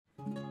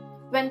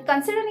When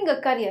considering a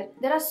career,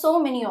 there are so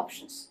many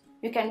options.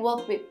 You can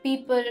work with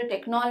people,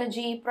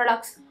 technology,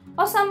 products,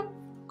 or some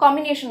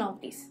combination of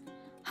these.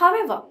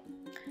 However,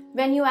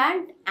 when you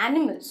add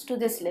animals to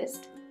this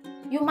list,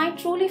 you might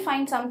truly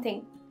find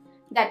something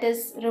that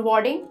is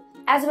rewarding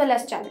as well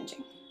as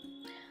challenging.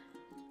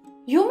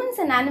 Humans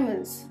and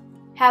animals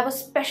have a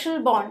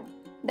special bond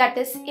that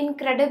is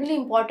incredibly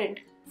important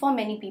for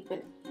many people.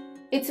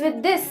 It's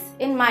with this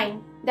in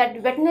mind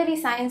that veterinary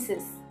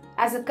sciences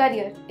as a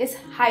career is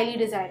highly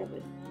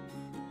desirable.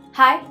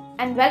 Hi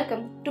and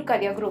welcome to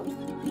Career Growth.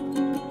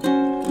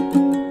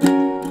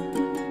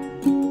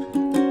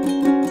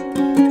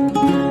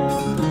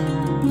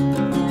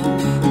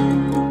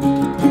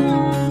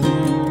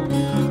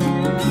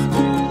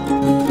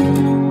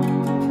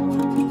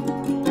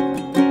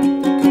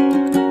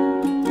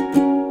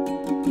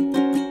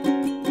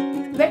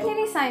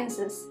 Veterinary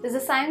sciences is the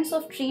science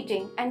of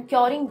treating and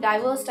curing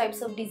diverse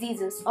types of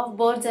diseases of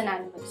birds and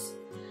animals.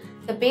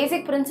 The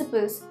basic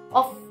principles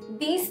of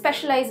these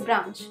specialized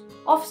branch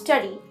of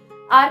study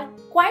are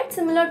quite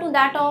similar to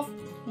that of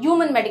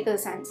human medical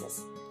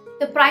sciences.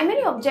 The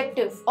primary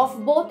objective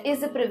of both is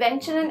the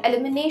prevention and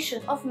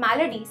elimination of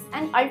maladies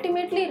and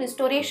ultimately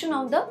restoration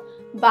of the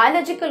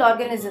biological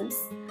organisms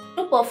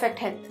to perfect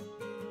health.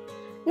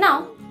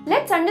 Now,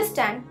 let's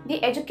understand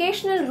the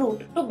educational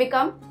route to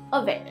become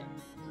a vet.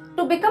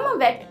 To become a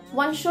vet,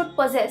 one should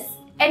possess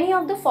any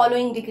of the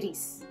following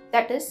degrees,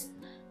 that is,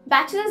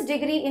 Bachelor's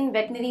degree in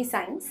Veterinary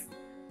Science,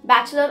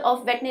 Bachelor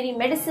of Veterinary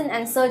Medicine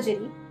and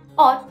Surgery,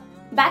 or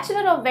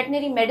Bachelor of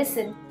Veterinary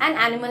Medicine and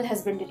Animal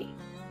Husbandry.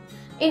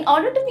 In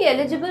order to be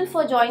eligible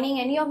for joining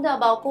any of the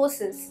above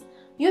courses,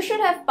 you should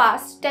have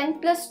passed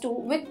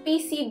 10+2 with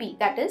PCB,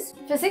 that is,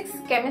 Physics,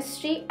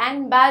 Chemistry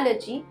and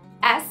Biology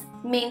as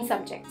main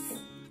subjects.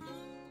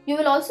 You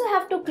will also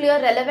have to clear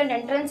relevant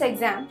entrance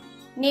exam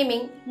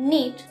naming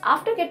NEET.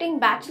 After getting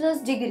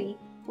bachelor's degree,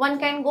 one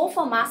can go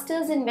for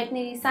Masters in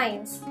Veterinary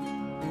Science.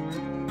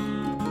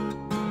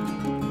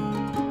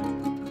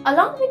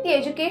 Along with the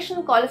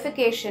educational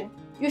qualification,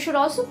 you should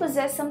also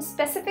possess some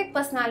specific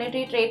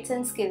personality traits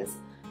and skills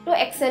to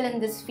excel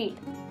in this field.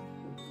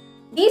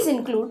 These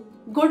include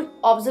good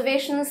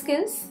observational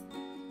skills,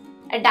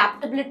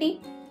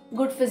 adaptability,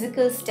 good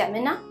physical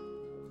stamina,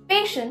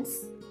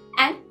 patience,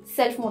 and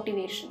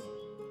self-motivation.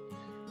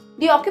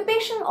 The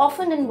occupation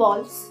often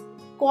involves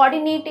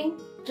coordinating,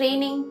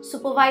 training,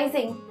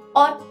 supervising,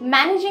 or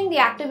managing the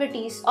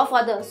activities of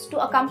others to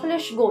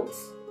accomplish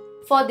goals.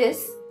 For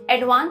this,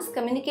 advanced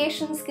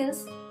communication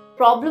skills,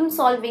 problem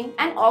solving,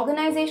 and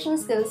organization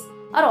skills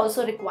are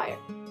also required.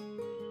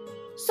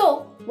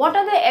 So, what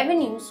are the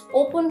avenues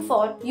open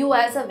for you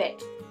as a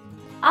vet?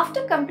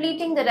 After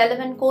completing the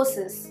relevant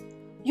courses,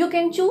 you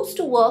can choose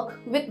to work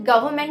with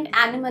government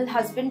animal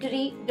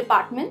husbandry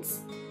departments,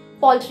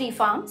 poultry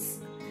farms,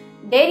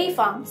 dairy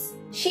farms,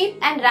 sheep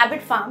and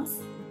rabbit farms,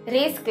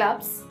 race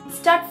clubs,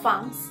 stud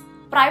farms,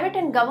 private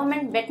and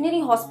government veterinary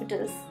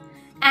hospitals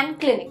and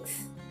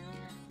clinics,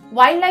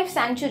 wildlife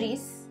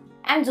sanctuaries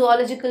and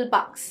zoological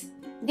parks.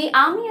 The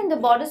Army and the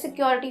Border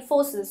Security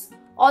Forces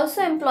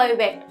also employ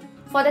vet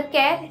for the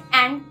care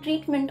and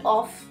treatment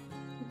of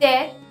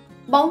their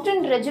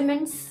mountain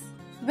regiments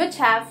which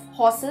have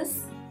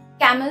horses,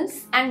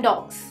 camels and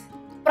dogs.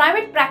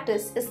 Private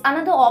practice is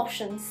another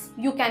option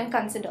you can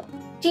consider.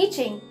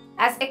 Teaching,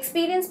 as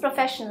experienced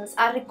professionals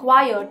are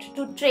required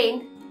to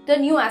train the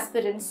new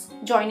aspirants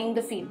joining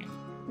the field.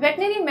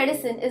 Veterinary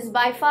medicine is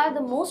by far the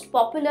most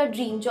popular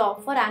dream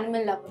job for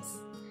animal lovers.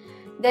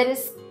 There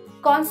is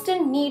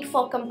constant need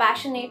for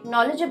compassionate,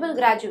 knowledgeable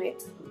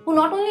graduates who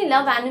not only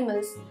love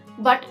animals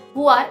but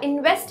who are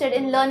invested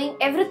in learning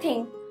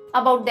everything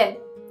about them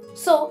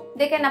so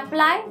they can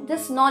apply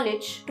this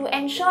knowledge to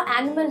ensure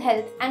animal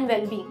health and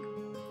well-being.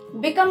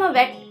 Become a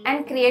vet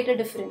and create a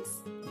difference.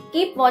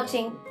 Keep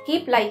watching,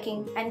 keep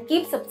liking and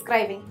keep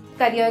subscribing.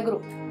 Career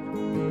Growth.